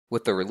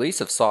With the release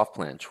of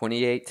SoftPlan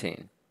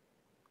 2018,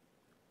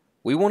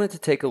 we wanted to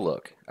take a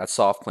look at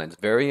SoftPlan's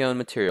very own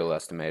material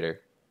estimator,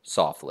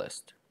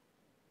 SoftList.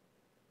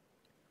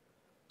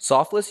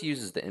 SoftList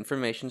uses the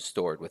information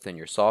stored within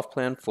your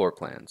SoftPlan floor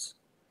plans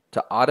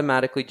to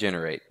automatically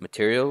generate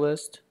material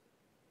list,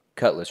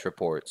 cut list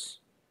reports,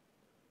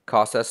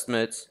 cost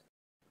estimates,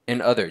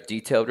 and other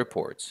detailed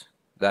reports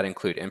that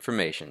include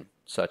information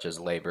such as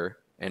labor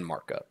and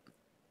markup.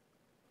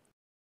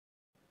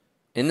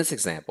 In this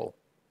example,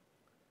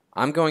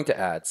 I'm going to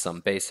add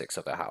some basics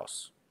of a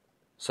house,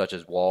 such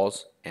as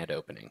walls and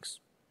openings,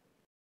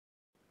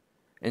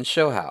 and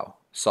show how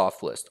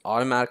SoftList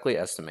automatically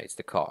estimates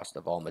the cost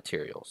of all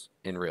materials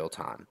in real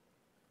time.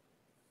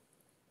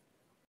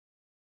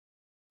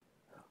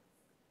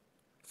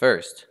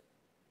 First,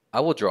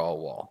 I will draw a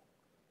wall.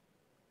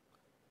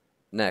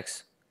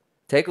 Next,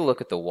 take a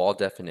look at the wall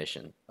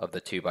definition of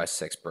the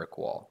 2x6 brick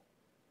wall.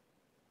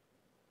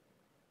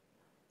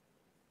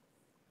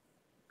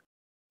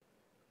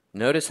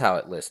 Notice how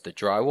it lists the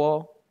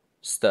drywall,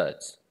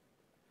 studs,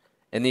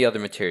 and the other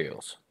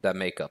materials that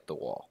make up the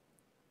wall.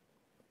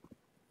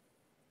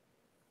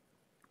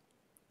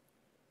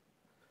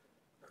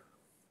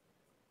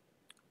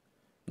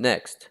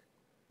 Next,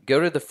 go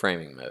to the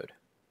framing mode.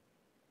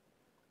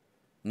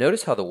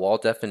 Notice how the wall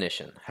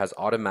definition has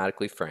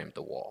automatically framed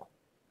the wall.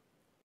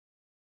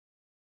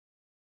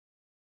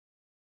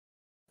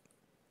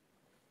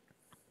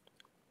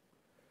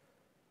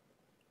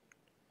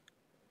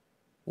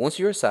 Once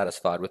you are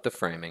satisfied with the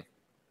framing,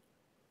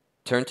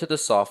 turn to the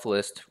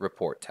SoftList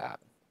Report tab.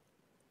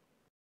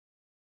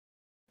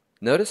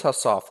 Notice how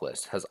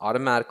SoftList has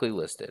automatically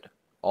listed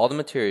all the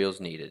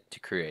materials needed to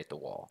create the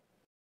wall,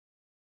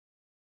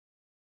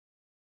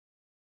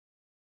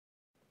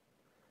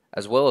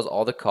 as well as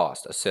all the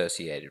costs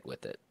associated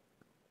with it.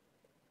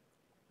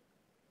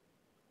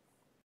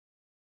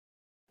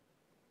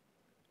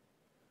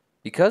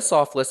 Because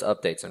SoftList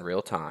updates in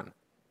real time,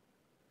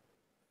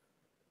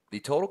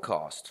 the total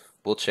cost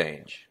will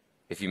change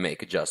if you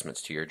make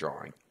adjustments to your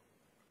drawing.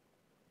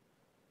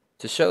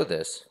 To show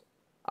this,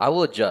 I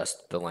will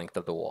adjust the length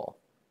of the wall.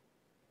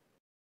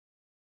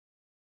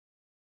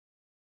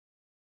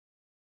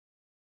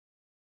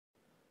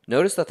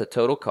 Notice that the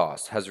total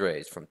cost has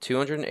raised from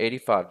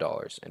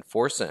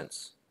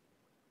 $285.04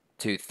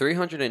 to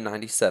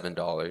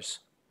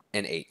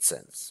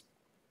 $397.08.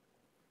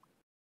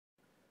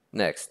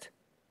 Next,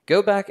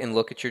 go back and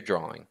look at your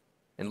drawing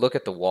and look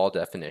at the wall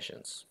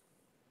definitions.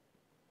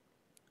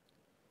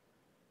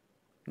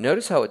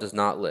 Notice how it does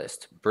not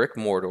list brick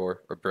mortar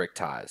or brick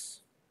ties.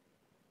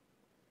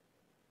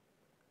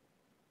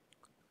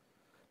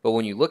 But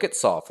when you look at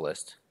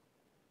SoftList,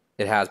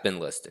 it has been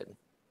listed.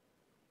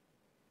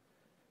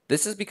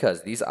 This is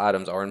because these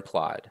items are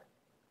implied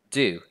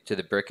due to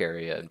the brick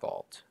area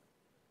involved.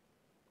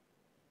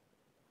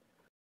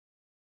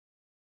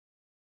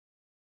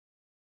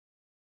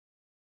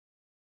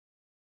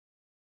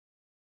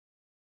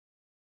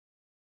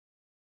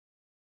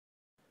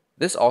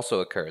 This also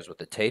occurs with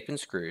the tape and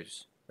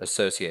screws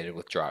associated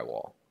with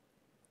drywall.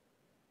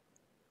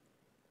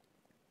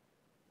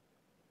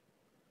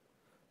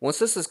 Once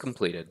this is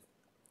completed,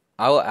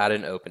 I will add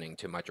an opening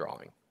to my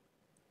drawing.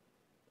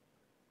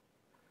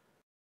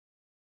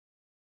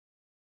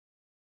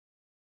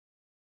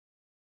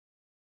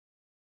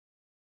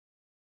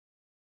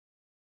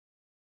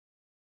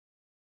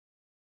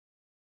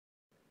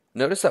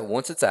 Notice that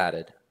once it's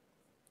added,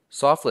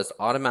 SoftList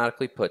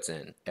automatically puts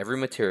in every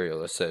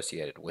material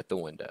associated with the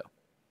window,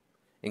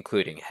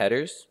 including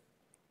headers,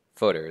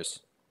 footers,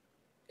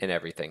 and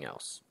everything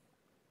else.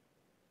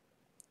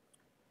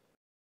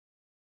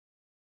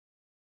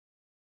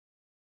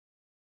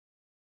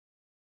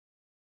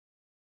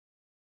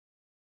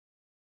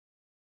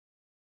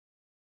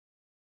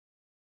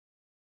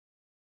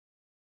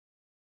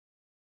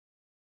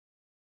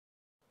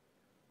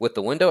 With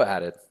the window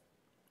added,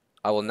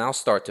 I will now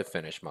start to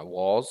finish my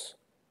walls,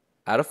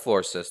 add a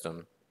floor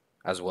system,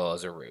 as well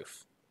as a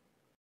roof.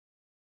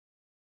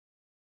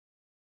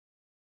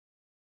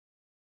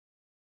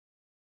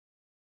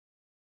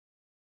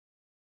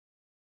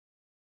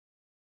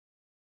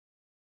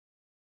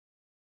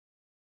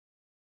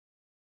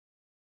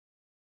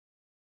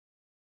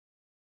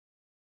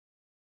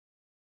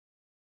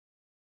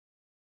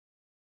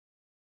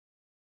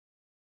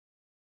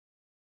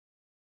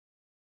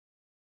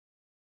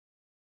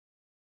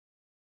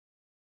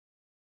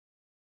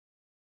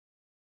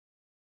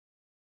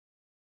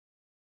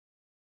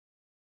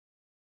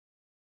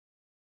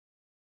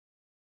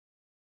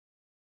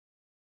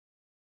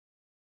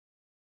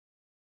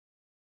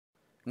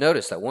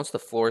 Notice that once the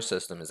floor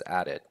system is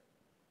added,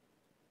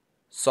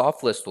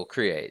 SoftList will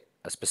create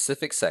a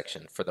specific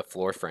section for the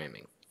floor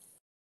framing,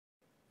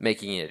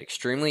 making it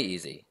extremely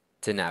easy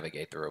to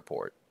navigate the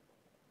report.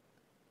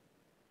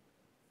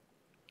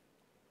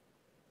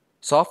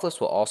 SoftList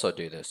will also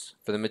do this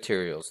for the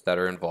materials that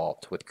are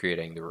involved with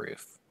creating the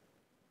roof.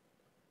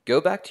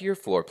 Go back to your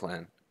floor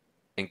plan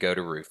and go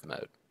to roof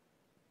mode.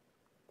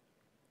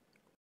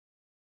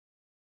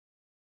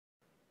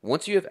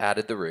 Once you have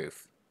added the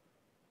roof,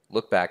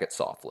 look back at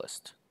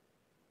SoftList.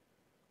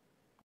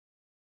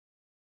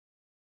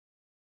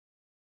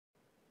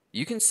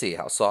 You can see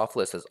how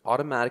SoftList has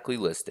automatically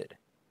listed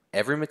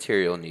every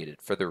material needed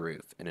for the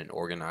roof in an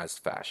organized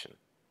fashion.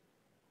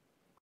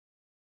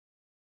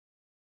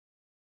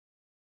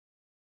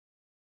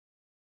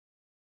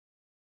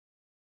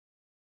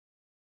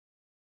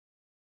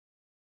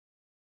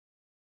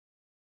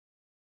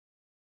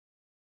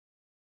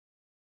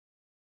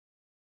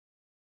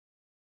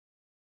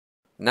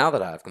 Now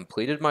that I have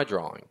completed my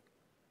drawing,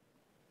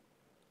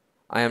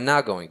 I am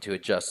now going to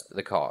adjust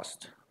the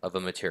cost of a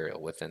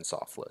material within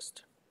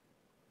SoftList.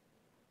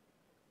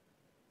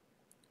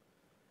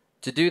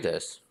 To do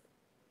this,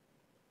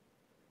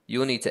 you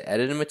will need to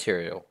edit a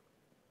material,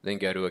 then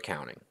go to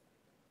Accounting.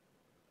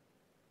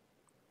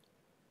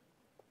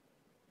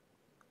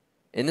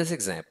 In this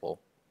example,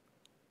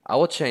 I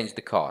will change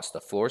the cost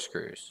of floor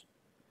screws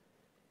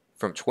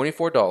from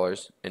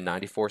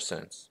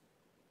 $24.94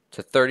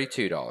 to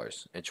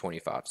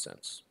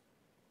 $32.25.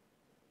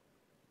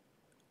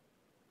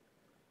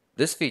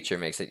 This feature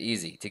makes it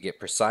easy to get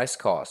precise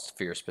costs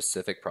for your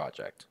specific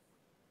project.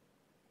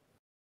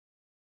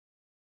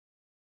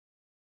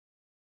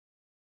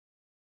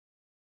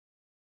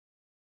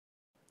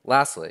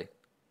 Lastly,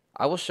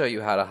 I will show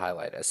you how to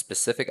highlight a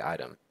specific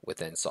item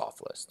within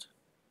SoftList.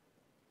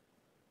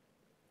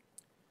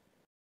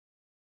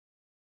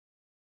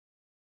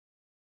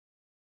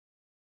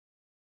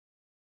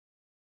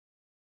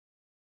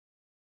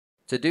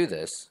 To do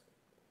this,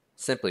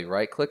 simply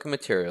right-click a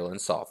material in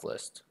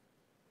SoftList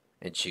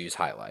and choose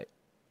Highlight.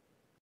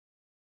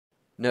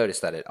 Notice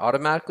that it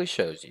automatically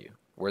shows you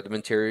where the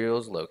material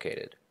is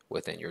located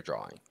within your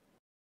drawing.